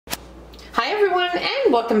Hi everyone,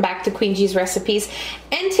 and welcome back to Queen G's Recipes.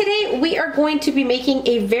 And today we are going to be making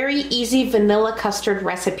a very easy vanilla custard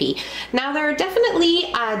recipe. Now there are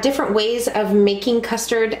definitely different ways of making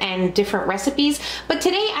custard and different recipes, but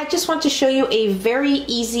today I just want to show you a very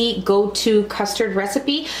easy go-to custard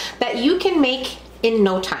recipe that you can make in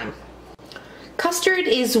no time. Custard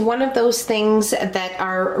is one of those things that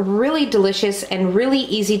are really delicious and really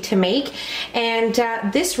easy to make, and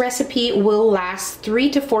this recipe will last 3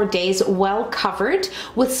 to 4 days well covered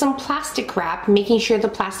with some plastic wrap, making sure the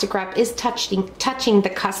plastic wrap is touching the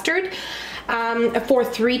custard for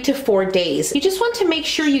 3 to 4 days. You just want to make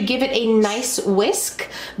sure you give it a nice whisk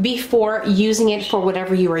before using it for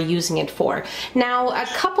whatever you are using it for. Now, a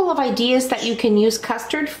couple of ideas that you can use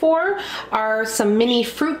custard for are some mini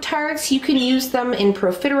fruit tarts. You can use them in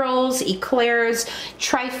profiteroles, eclairs,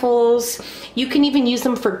 trifles. You can even use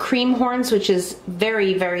them for cream horns, which is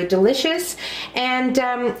very, very delicious. And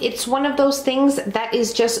it's one of those things that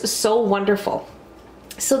is just so wonderful.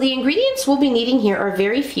 So the ingredients we'll be needing here are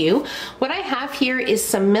very few. What I have here is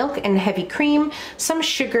some milk and heavy cream, some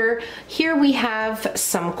sugar. Here we have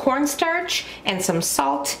some cornstarch and some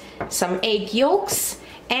salt, some egg yolks,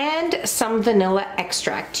 and some vanilla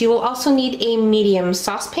extract. You will also need a medium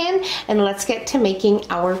saucepan, and let's get to making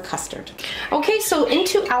our custard. Okay, so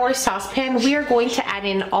into our saucepan, we are going to add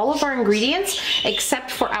in all of our ingredients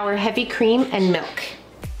except for our heavy cream and milk.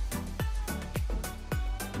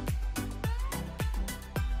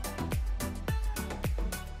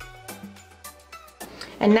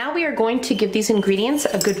 And now we are going to give these ingredients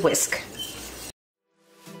a good whisk.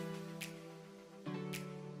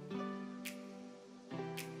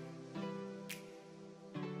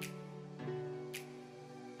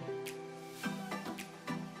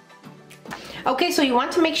 Okay, so you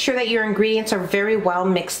want to make sure that your ingredients are very well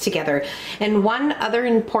mixed together. And one other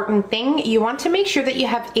important thing, you want to make sure that you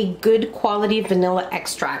have a good quality vanilla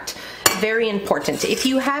extract. Very important. If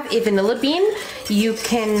you have a vanilla bean, you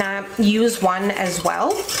can use one as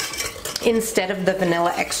well instead of the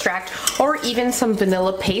vanilla extract, or even some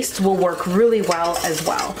vanilla paste will work really well as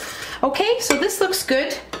well. Okay, so this looks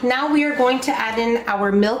good. Now we are going to add in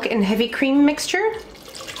our milk and heavy cream mixture.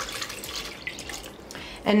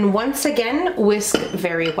 And once again, whisk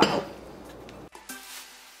very well.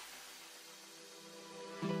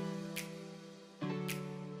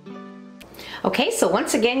 Okay, so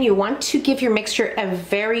once again, you want to give your mixture a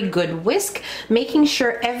very good whisk, making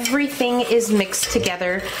sure everything is mixed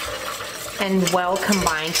together and well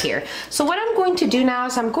combined here. So what I'm going to do now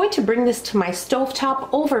is I'm going to bring this to my stovetop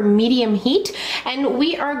over medium heat, and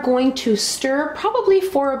we are going to stir probably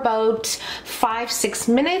for about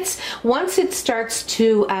 5-6 minutes. Once it starts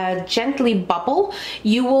to gently bubble,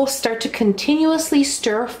 you will start to continuously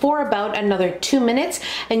stir for about another 2 minutes,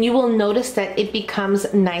 and you will notice that it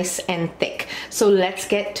becomes nice and thick. So let's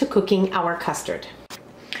get to cooking our custard.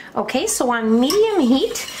 Okay, so on medium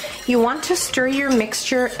heat, you want to stir your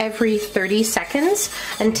mixture every 30 seconds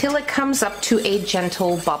until it comes up to a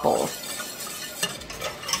gentle bubble.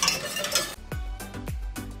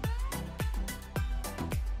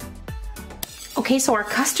 Okay, so our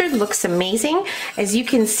custard looks amazing. As you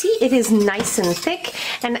can see, it is nice and thick,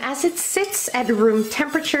 and as it sits at room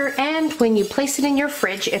temperature, and when you place it in your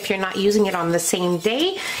fridge, if you're not using it on the same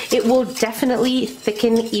day, it will definitely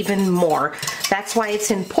thicken even more. That's why it's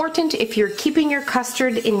important, if you're keeping your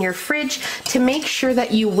custard in your fridge, to make sure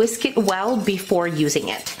that you whisk it well before using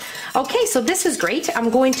it. Okay, so this is great. I'm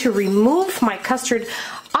going to remove my custard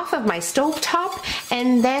off of my stovetop,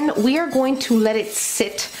 and then we are going to let it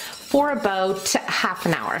sit for about half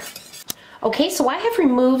an hour. Okay, so I have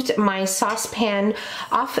removed my saucepan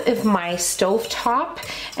off of my stovetop,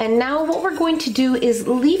 and now what we're going to do is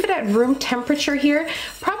leave it at room temperature here,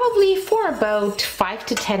 probably for about 5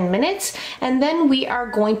 to 10 minutes, and then we are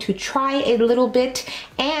going to try a little bit,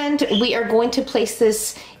 and we are going to place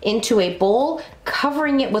this into a bowl,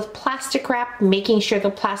 covering it with plastic wrap, making sure the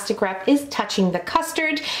plastic wrap is touching the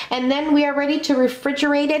custard, and then we are ready to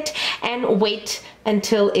refrigerate it and wait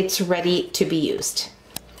until it's ready to be used.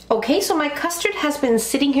 Okay, so my custard has been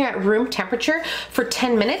sitting here at room temperature for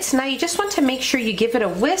 10 minutes. Now you just want to make sure you give it a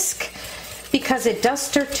whisk, because it does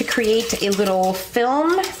start to create a little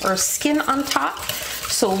film or skin on top.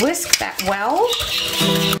 So whisk that well.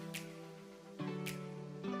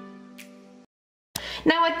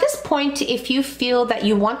 Now at this point, if you feel that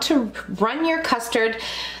you want to run your custard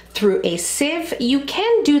through a sieve, you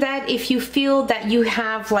can do that if you feel that you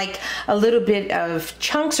have like a little bit of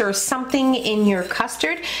chunks or something in your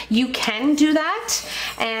custard. You can do that,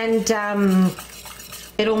 and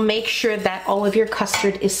It'll make sure that all of your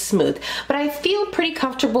custard is smooth. But I feel pretty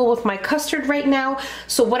comfortable with my custard right now,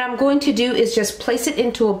 so what I'm going to do is just place it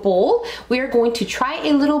into a bowl. We are going to try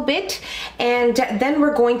a little bit, and then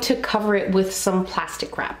we're going to cover it with some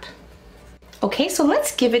plastic wrap. Okay, so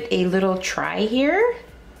let's give it a little try here.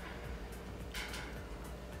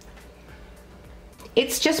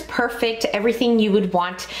 It's just perfect, everything you would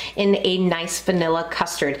want in a nice vanilla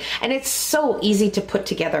custard. And it's so easy to put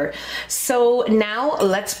together. So now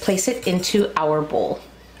let's place it into our bowl.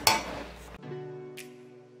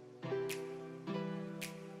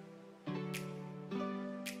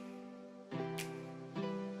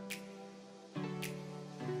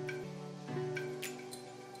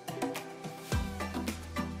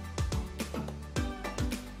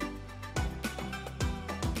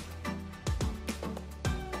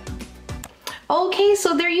 Okay,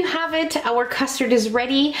 so there you have it. Our custard is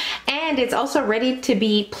ready, and it's also ready to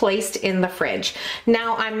be placed in the fridge.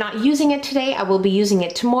 Now, I'm not using it today. I will be using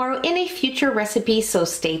it tomorrow in a future recipe, so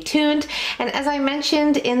stay tuned. And as I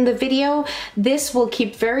mentioned in the video, this will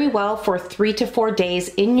keep very well for 3 to 4 days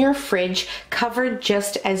in your fridge, covered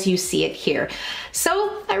just as you see it here.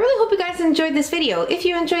 So I really hope you guys enjoyed this video. If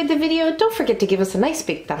you enjoyed the video, don't forget to give us a nice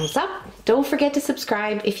big thumbs up. Don't forget to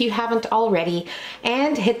subscribe if you haven't already,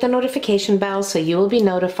 and hit the notification bell so you will be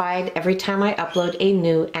notified every time I upload a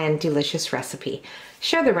new and delicious recipe.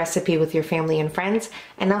 Share the recipe with your family and friends,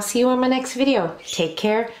 and I'll see you on my next video. Take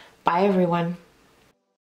care. Bye, everyone.